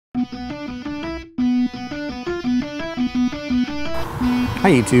Hi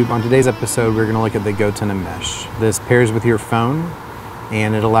YouTube, on today's episode we're going to look at the Gotenna Mesh. This pairs with your phone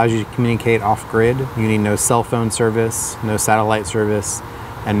and it allows you to communicate off-grid. You need no cell phone service, no satellite service,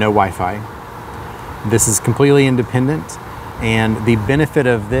 and no Wi-Fi. This is completely independent, and the benefit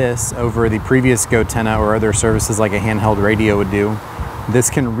of this over the previous Gotenna or other services like a handheld radio would do, this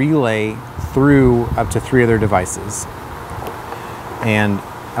can relay through up to 3 other devices. And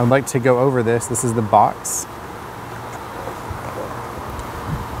I would like to go over this. This is the box.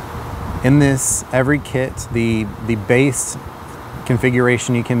 In this, every kit, the base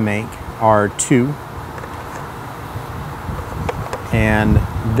configuration you can make are 2. And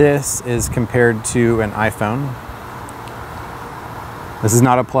this is compared to an iPhone. This is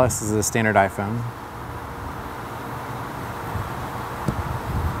not a Plus, this is a standard iPhone.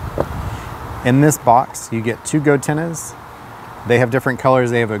 In this box, you get 2 Gotennas. They have different colors.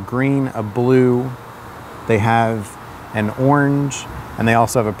 They have a green, a blue, they have an orange, and they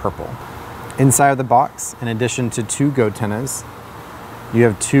also have a purple. Inside of the box, in addition to 2 Gotennas, you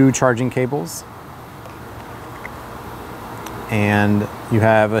have 2 charging cables, and you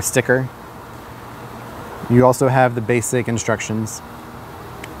have a sticker. You also have the basic instructions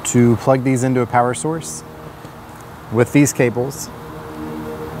to plug these into a power source with these cables,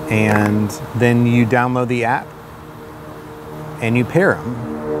 and then you download the app and you pair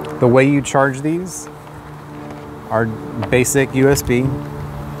them. The way you charge these are basic USB.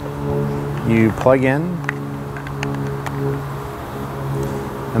 You plug in,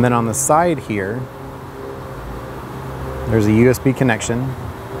 and then on the side here, there's a USB connection,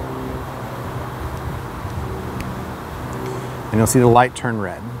 and you'll see the light turn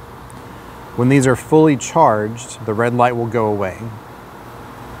red. When these are fully charged, the red light will go away.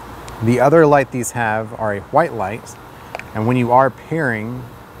 The other light these have are a white light, and when you are pairing,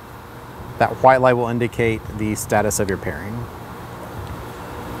 that white light will indicate the status of your pairing.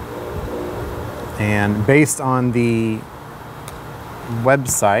 And based on the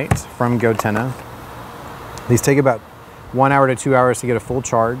website from Gotenna, these take about 1 hour to 2 hours to get a full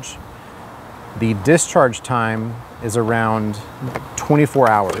charge. The discharge time is around 24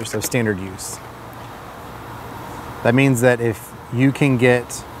 hours of standard use. That means that if you can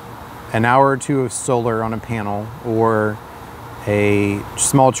get an hour or 2 of solar on a panel or a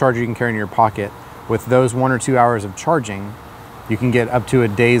small charger you can carry in your pocket, with those 1 or 2 hours of charging, you can get up to a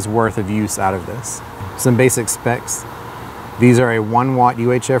day's worth of use out of this. Some basic specs. These are a 1-watt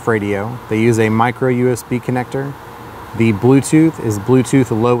UHF radio. They use a micro USB connector. The Bluetooth is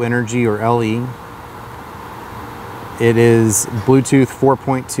Bluetooth low energy or LE. It is Bluetooth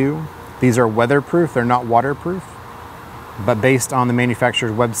 4.2. These are weatherproof, they're not waterproof, but based on the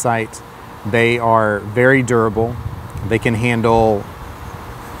manufacturer's website, they are very durable. They can handle,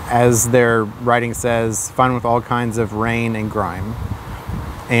 as their writing says, fun with all kinds of rain and grime.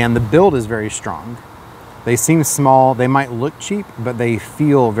 And the build is very strong. They seem small, they might look cheap, but they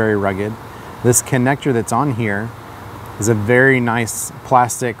feel very rugged. This connector that's on here is a very nice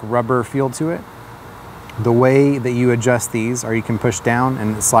plastic rubber feel to it. The way that you adjust these are you can push down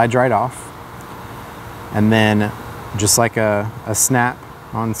and it slides right off. And then just like a snap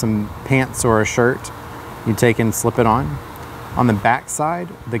on some pants or a shirt, you take and slip it on. On the back side,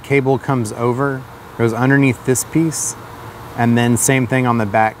 the cable comes over, goes underneath this piece, and then same thing on the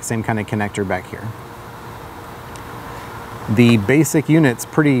back, same kind of connector back here. The basic unit's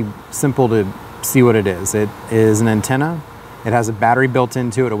pretty simple to see what it is. It is an antenna, it has a battery built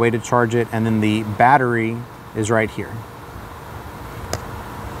into it, a way to charge it, and then the battery is right here.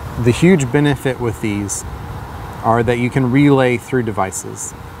 The huge benefit with these are that you can relay through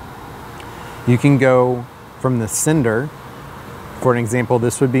devices. You can go from the sender. For an example,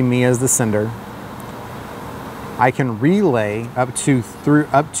 this would be me as the sender. I can relay up to 3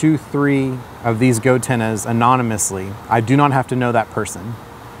 of these Gotennas anonymously. I do not have to know that person.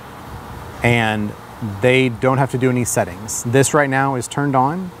 And they don't have to do any settings. This right now is turned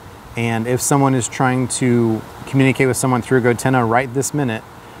on, and if someone is trying to communicate with someone through Gotenna right this minute,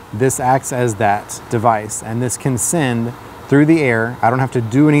 this acts as that device, and this can send through the air. I don't have to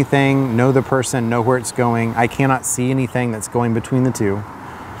do anything, know the person, know where it's going. I cannot see anything that's going between the two.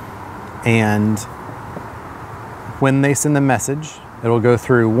 And when they send the message, it'll go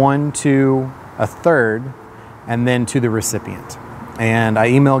through 1 to a third, and then to the recipient. And I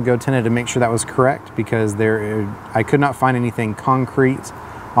emailed Gotenna to make sure that was correct, because I could not find anything concrete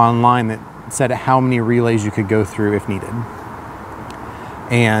online that said how many relays you could go through if needed.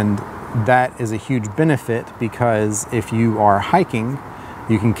 And that is a huge benefit, because if you are hiking,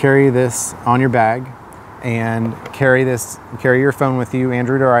 you can carry this on your bag and carry your phone with you,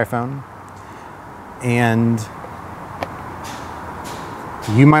 Android or iPhone, and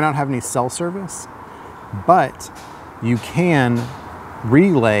You might not have any cell service, but you can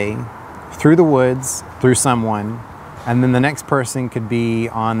relay through the woods, through someone, and then the next person could be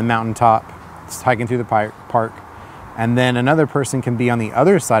on the mountaintop, hiking through the park, and then another person can be on the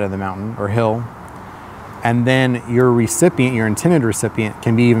other side of the mountain or hill, and then your recipient, your intended recipient,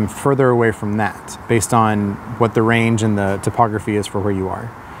 can be even further away from that based on what the range and the topography is for where you are.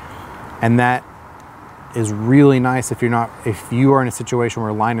 And that is really nice if you are in a situation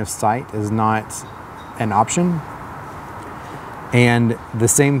where line of sight is not an option. And the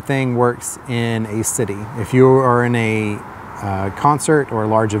same thing works in a city. If you are in a concert or a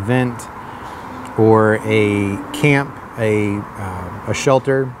large event or a camp, a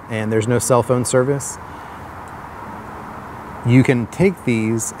shelter, and there's no cell phone service, you can take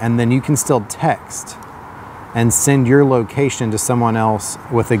these and then you can still text and send your location to someone else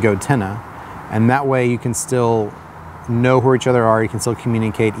with a Gotenna. And that way you can still know where each other are, you can still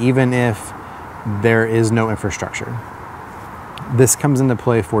communicate even if there is no infrastructure. This comes into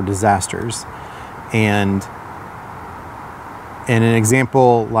play for disasters. And in an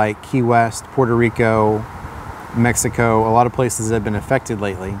example like Key West, Puerto Rico, Mexico, a lot of places that have been affected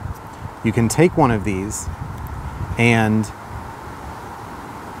lately, you can take one of these and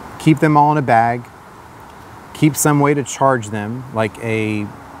keep them all in a bag, keep some way to charge them, like a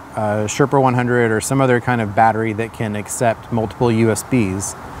Sherpa 100 or some other kind of battery that can accept multiple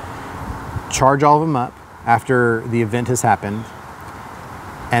USBs. Charge all of them up after the event has happened,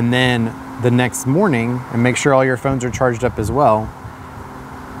 and then the next morning, and make sure all your phones are charged up as well.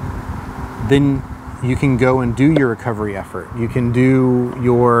 Then you can go and do your recovery effort. You can do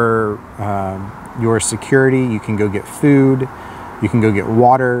your security. You can go get food. You can go get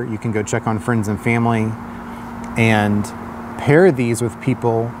water. You can go check on friends and family, and pair these with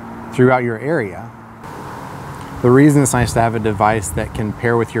people throughout your area. The reason it's nice to have a device that can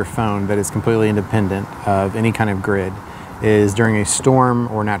pair with your phone that is completely independent of any kind of grid is during a storm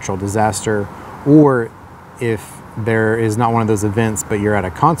or natural disaster, or if there is not one of those events, but you're at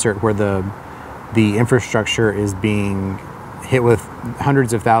a concert where the infrastructure is being hit with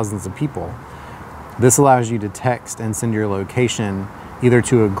hundreds of thousands of people. This allows you to text and send your location either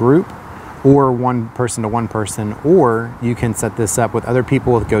to a group or one person to one person, or you can set this up with other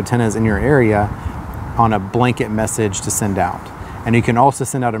people with Gotennas in your area on a blanket message to send out. And you can also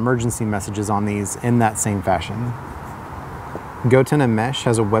send out emergency messages on these in that same fashion. Gotenna Mesh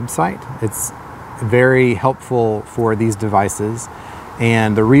has a website. It's very helpful for these devices.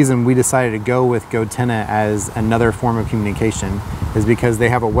 And the reason we decided to go with Gotenna as another form of communication is because they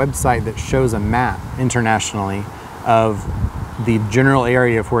have a website that shows a map internationally of the general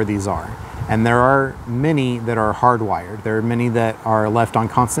area of where these are. And there are many that are hardwired. There are many that are left on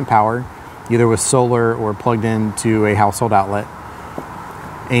constant power, either with solar or plugged into a household outlet.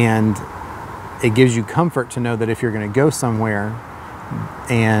 And it gives you comfort to know that if you're going to go somewhere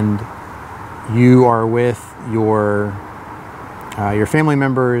and you are with your family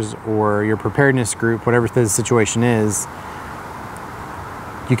members or your preparedness group, whatever the situation is,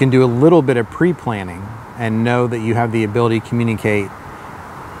 you can do a little bit of pre-planning and know that you have the ability to communicate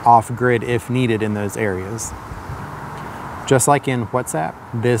off-grid if needed in those areas. Just like in WhatsApp,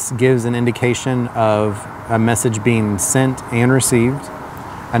 this gives an indication of a message being sent and received.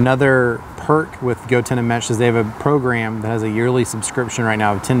 Another perk with Gotenna Mesh is they have a program that has a yearly subscription right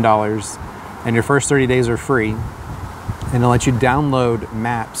now of $10, and your first 30 days are free, and it'll let you download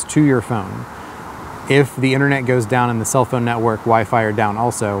maps to your phone. If the internet goes down and the cell phone network, Wi-Fi are down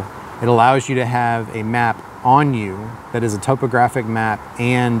also, it allows you to have a map on you that is a topographic map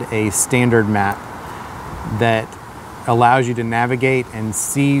and a standard map that allows you to navigate and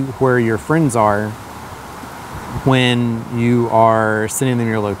see where your friends are when you are sending them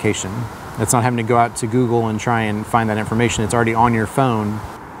your location. It's not having to go out to Google and try and find that information. It's already on your phone.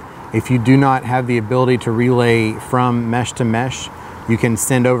 If you do not have the ability to relay from mesh to mesh, you can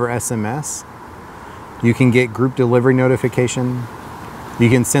send over SMS. You can get group delivery notification. You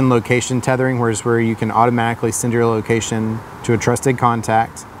can send location tethering, where you can automatically send your location to a trusted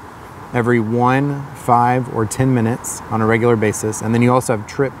contact every 1, 5, or 10 minutes on a regular basis. And then you also have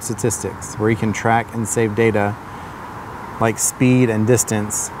trip statistics, where you can track and save data like speed and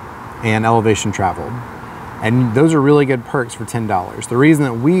distance and elevation traveled. And those are really good perks for $10. The reason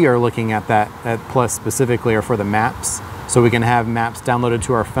that we are looking at that at Plus specifically are for the maps. So we can have maps downloaded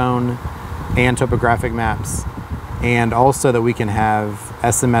to our phone and topographic maps, and also that we can have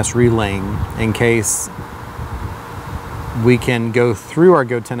SMS relaying in case we can go through our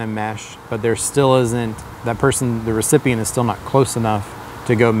Gotenna Mesh, but there still isn't, that person, the recipient is still not close enough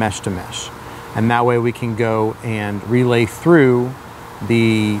to go mesh to mesh. And that way we can go and relay through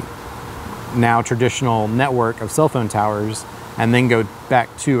the now traditional network of cell phone towers and then go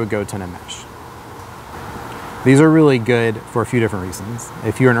back to a Gotenna Mesh. These are really good for a few different reasons.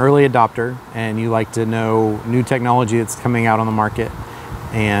 If you're an early adopter and you like to know new technology that's coming out on the market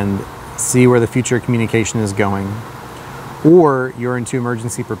and see where the future of communication is going, or you're into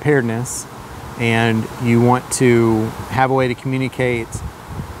emergency preparedness and you want to have a way to communicate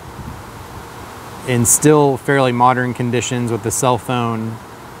in still fairly modern conditions with the cell phone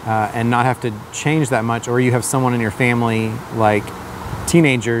and not have to change that much, or you have someone in your family like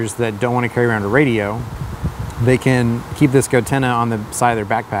teenagers that don't want to carry around a radio, they can keep this Gotenna on the side of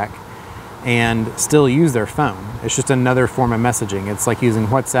their backpack and still use their phone. It's just another form of messaging. It's like using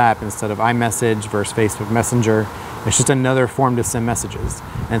WhatsApp instead of iMessage versus Facebook Messenger. It's just another form to send messages.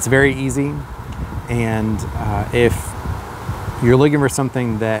 And it's very easy. And if you're looking for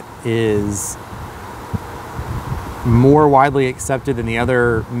something that is more widely accepted than the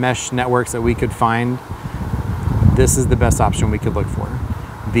other mesh networks that we could find, this is the best option we could look for.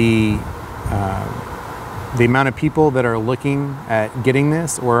 The amount of people that are looking at getting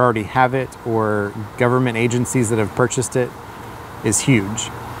this or already have it, or government agencies that have purchased it, is huge.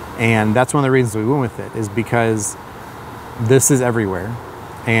 And that's one of the reasons we went with it, is because this is everywhere.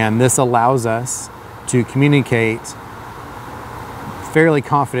 And this allows us to communicate fairly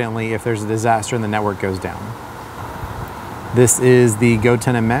confidently if there's a disaster and the network goes down. This is the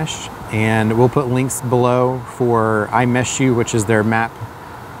Gotenna Mesh, and we'll put links below for iMeshu, which is their map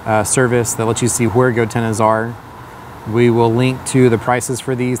service that lets you see where Gotennas are. We will link to the prices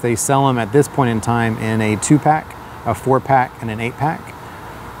for these. They sell them at this point in time in a 2-pack, a 4-pack, and an 8-pack.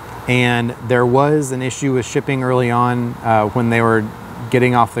 And there was an issue with shipping early on when they were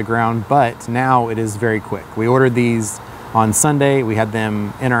getting off the ground, but now it is very quick. We ordered these on Sunday. We had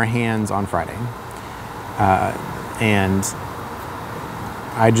them in our hands on Friday. And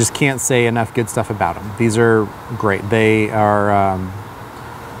I just can't say enough good stuff about them. These are great. They're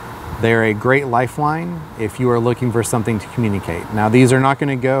a great lifeline if you are looking for something to communicate. Now, these are not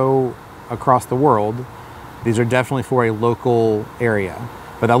going to go across the world. These are definitely for a local area,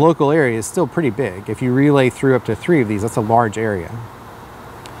 but that local area is still pretty big. If you relay through up to 3 of these, that's a large area.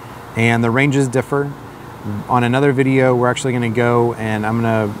 And the ranges differ. On another video, we're actually going to go and I'm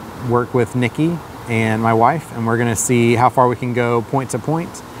going to work with Nikki and my wife, and we're going to see how far we can go point to point.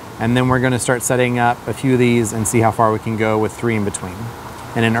 And then we're going to start setting up a few of these and see how far we can go with 3 in between,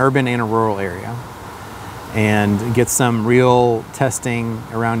 in an urban and a rural area, and get some real testing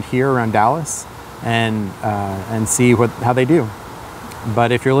around here, around Dallas, and see how they do.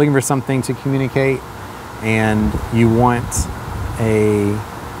 But if you're looking for something to communicate and you want a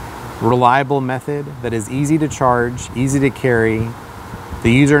reliable method that is easy to charge, easy to carry,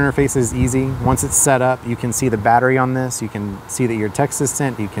 the user interface is easy. Once it's set up, you can see the battery on this, you can see that your text is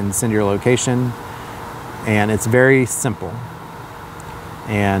sent, you can send your location, and it's very simple.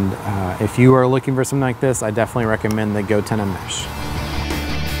 And if you are looking for something like this, I definitely recommend the Gotenna Mesh.